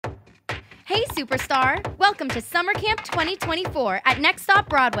Hey superstar! Welcome to Summer Camp 2024 at Next Stop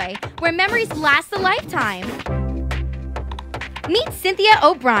Broadway, where memories last a lifetime. Meet Cynthia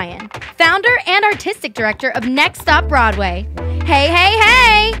O'Brien, founder and artistic director of Next Stop Broadway. Hey, hey,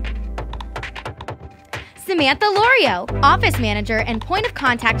 hey! Samantha Lorio, office manager and point of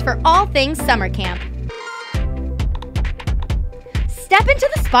contact for all things summer camp. Step into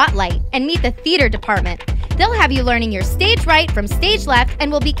the spotlight and meet the theater department. They'll have you learning your stage right from stage left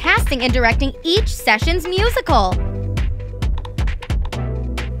and will be casting and directing each session's musical.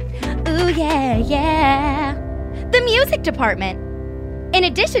 Ooh, yeah, yeah. The music department. In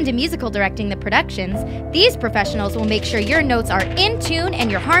addition to musical directing the productions, these professionals will make sure your notes are in tune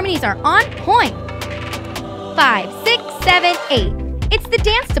and your harmonies are on point. 5, 6, 7, 8. It's the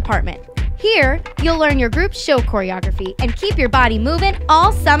dance department. Here, you'll learn your group's show choreography and keep your body moving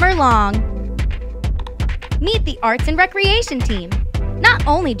all summer long. Meet the Arts and Recreation team. Not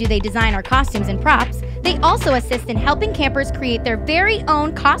only do they design our costumes and props, they also assist in helping campers create their very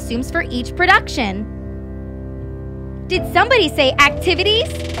own costumes for each production. Did somebody say activities?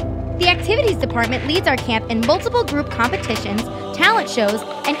 The Activities Department leads our camp in multiple group competitions, talent shows,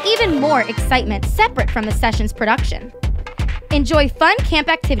 and even more excitement separate from the session's production. Enjoy fun camp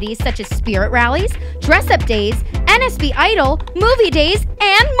activities such as spirit rallies, dress-up days, NSB Idol, movie days,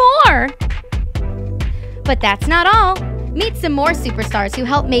 and more! But that's not all. Meet some more superstars who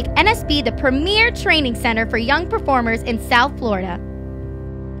help make NSB the premier training center for young performers in South Florida.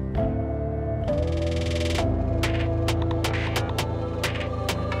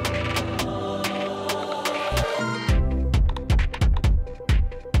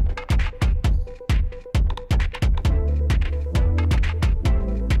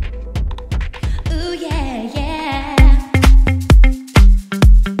 Ooh, yeah, yeah.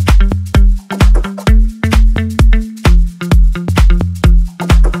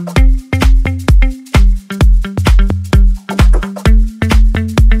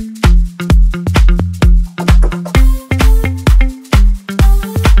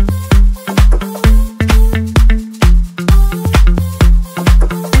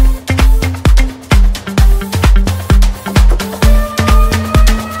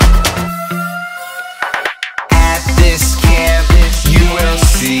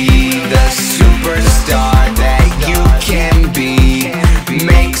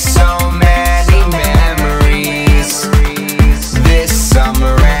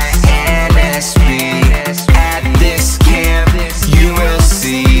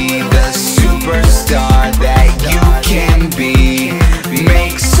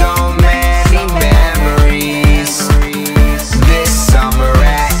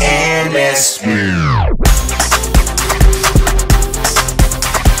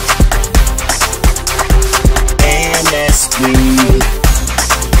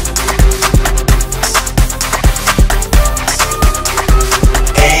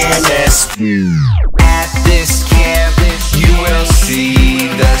 At this camp, you will see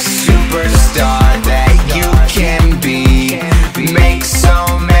the superstar.